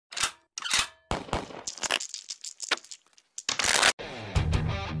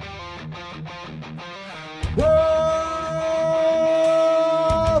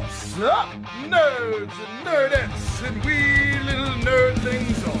nerds and nerdettes and wee little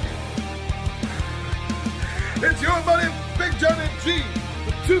nerdlings all. It's your buddy Big Johnny G,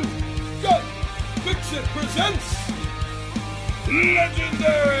 the Two Gun Pixie presents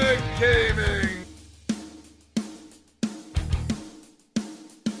Legendary Gaming.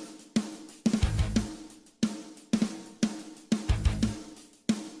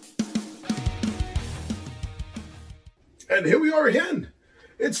 And here we are again.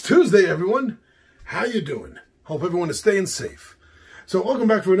 It's Tuesday, everyone. How you doing? Hope everyone is staying safe. So welcome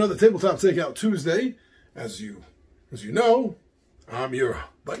back for another Tabletop Takeout Tuesday. As you know, I'm your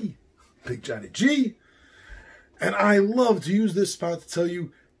buddy, Big Johnny G. And I love to use this spot to tell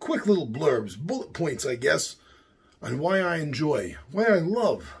you quick little blurbs, bullet points, I guess, on why I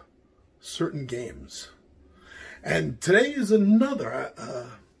love certain games. And today is another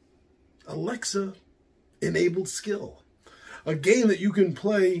Alexa-enabled skill. A game that you can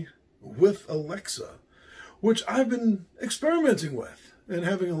play with Alexa, which I've been experimenting with and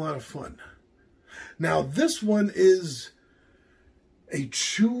having a lot of fun. Now, this one is a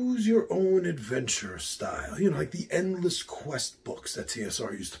choose-your-own-adventure style. You know, like the endless quest books that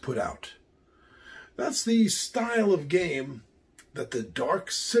TSR used to put out. That's the style of game that the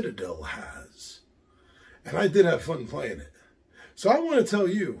Dark Citadel has. And I did have fun playing it. So I want to tell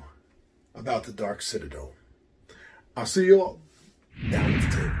you about the Dark Citadel. I'll see you all down at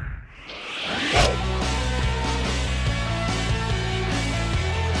the table.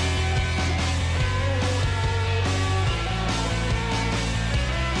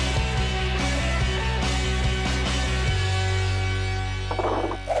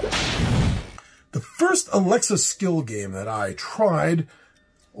 The first Alexa skill game that I tried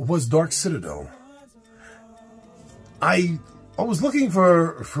was Dark Citadel. I was looking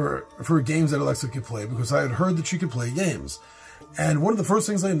for games that Alexa could play because I had heard that she could play games. And one of the first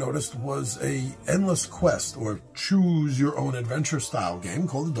things I noticed was a endless quest or choose your own adventure style game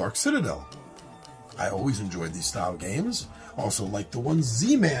called the Dark Citadel. I always enjoyed these style games. Also like the ones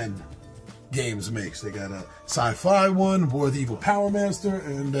Z-Man Games makes. They got a sci-fi one, War of the Evil Power Master,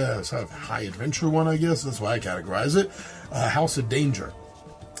 and a sort of high adventure one, I guess. That's why I categorize it. House of Danger.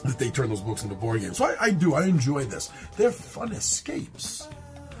 That they turn those books into board games. So I enjoy this. They're fun escapes.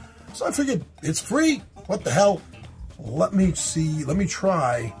 So I figured, it's free. What the hell? Let me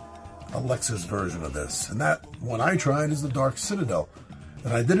try Alexa's version of this. And that one I tried is the Dark Citadel.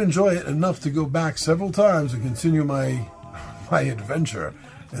 And I did enjoy it enough to go back several times and continue my adventure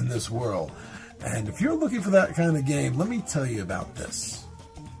in this world. And if you're looking for that kind of game, let me tell you about this.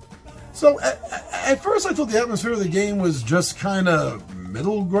 So at first I thought the atmosphere of the game was just kind of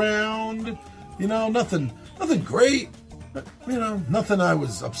middle ground, you know, nothing great, but, you know, nothing I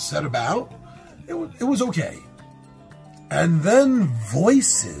was upset about. It was okay. And then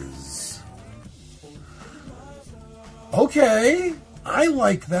voices. Okay, I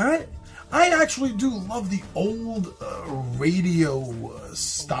like that. I actually do love the old radio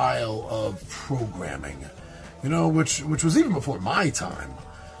style of programming, you know, which was even before my time.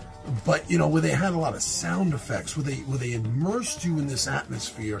 But, you know, where they had a lot of sound effects, where they immersed you in this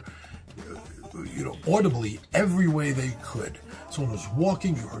atmosphere, you know, audibly every way they could. Someone was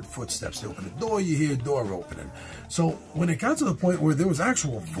walking, you heard footsteps. They open a door, you hear a door opening. So when it got to the point where there was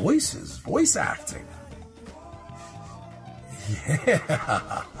actual voices, voice acting.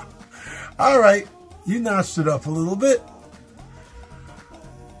 Yeah. All right, you notched it up a little bit.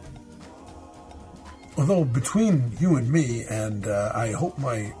 Although between you and me, and I hope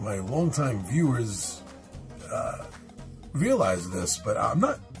my longtime viewers realize this, but I'm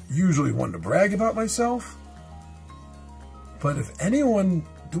not usually one to brag about myself. But if anyone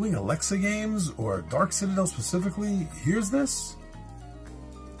doing Alexa games, or Dark Citadel specifically, hears this,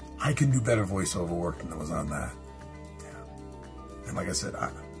 I can do better voiceover work than was on that. Yeah. And like I said,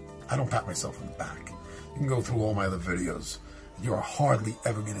 I don't pat myself on the back. You can go through all my other videos. You're hardly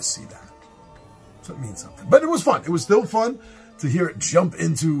ever going to see that. So it means something. But it was fun. It was still fun to hear it jump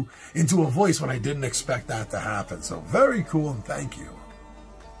into a voice when I didn't expect that to happen. So very cool, and thank you.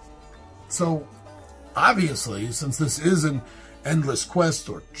 So obviously, since this is an endless quest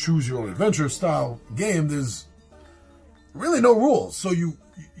or choose your own adventure style game, there's really no rules. So you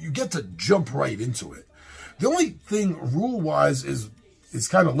get to jump right into it. The only thing rule-wise is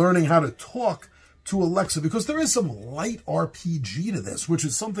kind of learning how to talk to Alexa, because there is some light RPG to this, which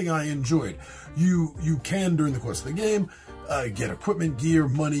is something I enjoyed. You can, during the course of the game, get equipment, gear,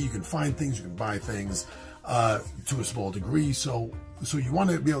 money. You can find things, you can buy things to a small degree. So you want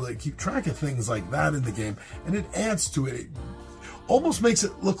to be able to keep track of things like that in the game, and it adds to it. It almost makes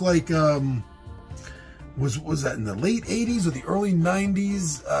it look like was that in the late 80s or the early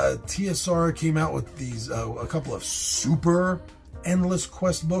 90s, TSR came out with these, a couple of super endless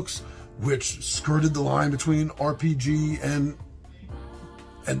quest books, which skirted the line between RPG and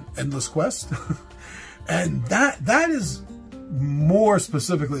endless quest. And that is more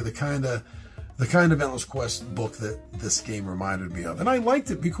specifically the kind of endless quest book that this game reminded me of. And I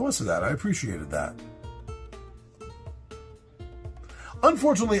liked it because of that. I appreciated that.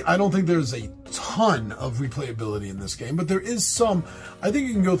 Unfortunately, I don't think there's a ton of replayability in this game, but there is some. I think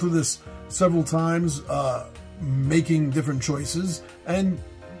you can go through this several times, making different choices and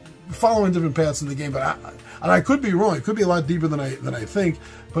following different paths in the game. But I could be wrong. It could be a lot deeper than I think.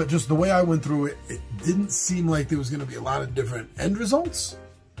 But just the way I went through it, it didn't seem like there was going to be a lot of different end results.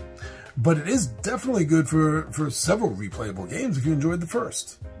 But it is definitely good for several replayable games if you enjoyed the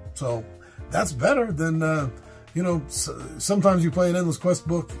first. So that's better than, you know, sometimes you play an endless quest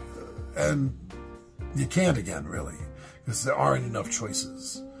book and you can't again, really, because there aren't enough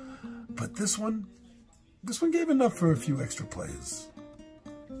choices. But this one gave enough for a few extra plays.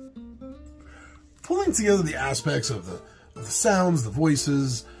 Pulling together the aspects of the sounds, the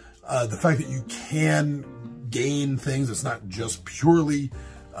voices, the fact that you can gain things. It's not just purely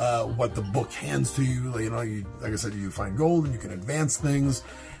what the book hands to you. You know, like I said, you find gold and you can advance things.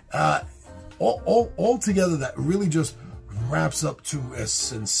 All together, that really just wraps up to a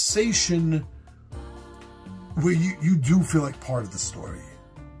sensation where you do feel like part of the story.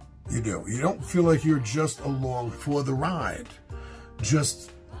 You do. You don't feel like you're just along for the ride.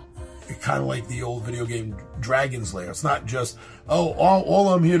 Just kind of like the old video game Dragon's Lair. It's not just, oh,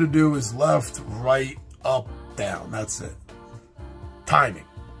 all I'm here to do is left, right, up, down. That's it. Timing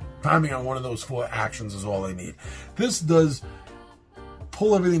on one of those 4 actions is all I need. This does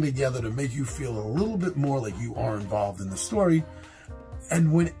pull everything together to make you feel a little bit more like you are involved in the story.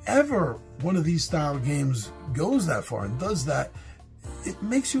 And whenever one of these style games goes that far and does that, it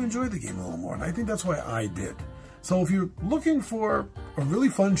makes you enjoy the game a little more. And I think that's why I did. So if you're looking for a really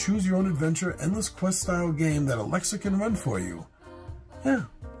fun choose your own adventure endless quest style game that Alexa can run for you, yeah,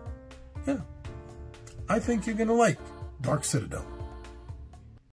 I think you're gonna like Dark Citadel.